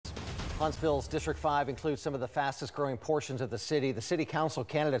Huntsville's District 5 includes some of the fastest growing portions of the city. The city council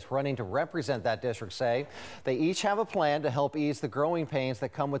candidates running to represent that district say they each have a plan to help ease the growing pains that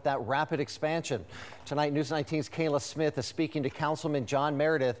come with that rapid expansion. Tonight, News 19's Kayla Smith is speaking to Councilman John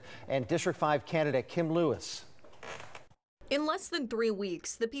Meredith and District 5 candidate Kim Lewis. In less than 3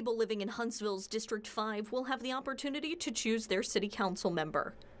 weeks, the people living in Huntsville's District 5 will have the opportunity to choose their city council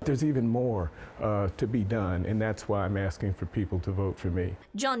member. There's even more to be done, and that's why I'm asking for people to vote for me.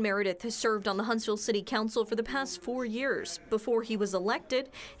 John Meredith has served on the Huntsville City Council for the past 4 years. Before he was elected,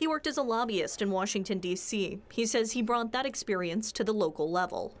 he worked as a lobbyist in Washington, D.C. He says he brought that experience to the local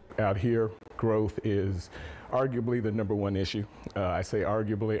level. Out here, growth is arguably the #1 issue. I say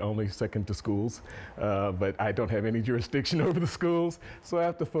arguably, only second to schools, but I don't have any jurisdiction over the schools, so I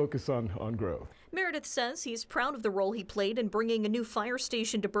have to focus on growth. Meredith says he's proud of the role he played in bringing a new fire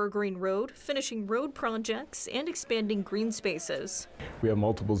station to Burr Green Road, finishing road projects, and expanding green spaces. We have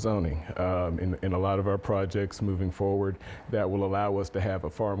multiple zoning in a lot of our projects moving forward that will allow us to have a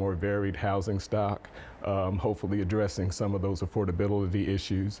far more varied housing stock, hopefully addressing some of those affordability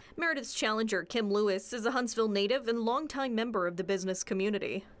issues. Meredith's challenger, Kim Lewis, is a Huntsville native and longtime member of the business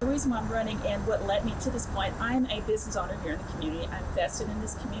community. The reason why I'm running and what led me to this point, I'm a business owner here in the community. I'm vested in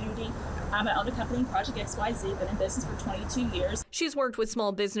this community. I'm an owner company, Project XYZ, been in business for 22 years. She's worked with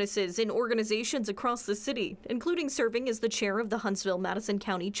small businesses in organizations across the city, including serving as the chair of the Huntsville-Madison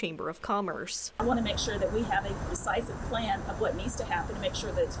County Chamber of Commerce. I want to make sure that we have a decisive plan of what needs to happen to make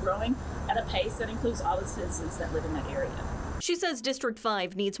sure that it's growing at a pace that includes all the citizens that live in that area. She says District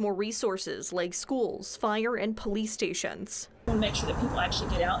 5 needs more resources like schools, fire, and police stations. We want to make sure that people actually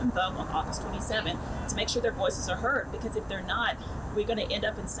get out and vote on August 27 to make sure their voices are heard, because if they're not, we're going to end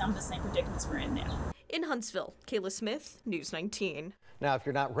up in some of the same predicaments we're in now. In Huntsville, Kayla Smith, News 19. Now, if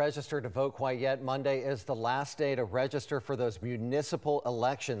you're not registered to vote quite yet, Monday is the last day to register for those municipal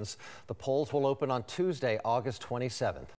elections. The polls will open on Tuesday, August 27th.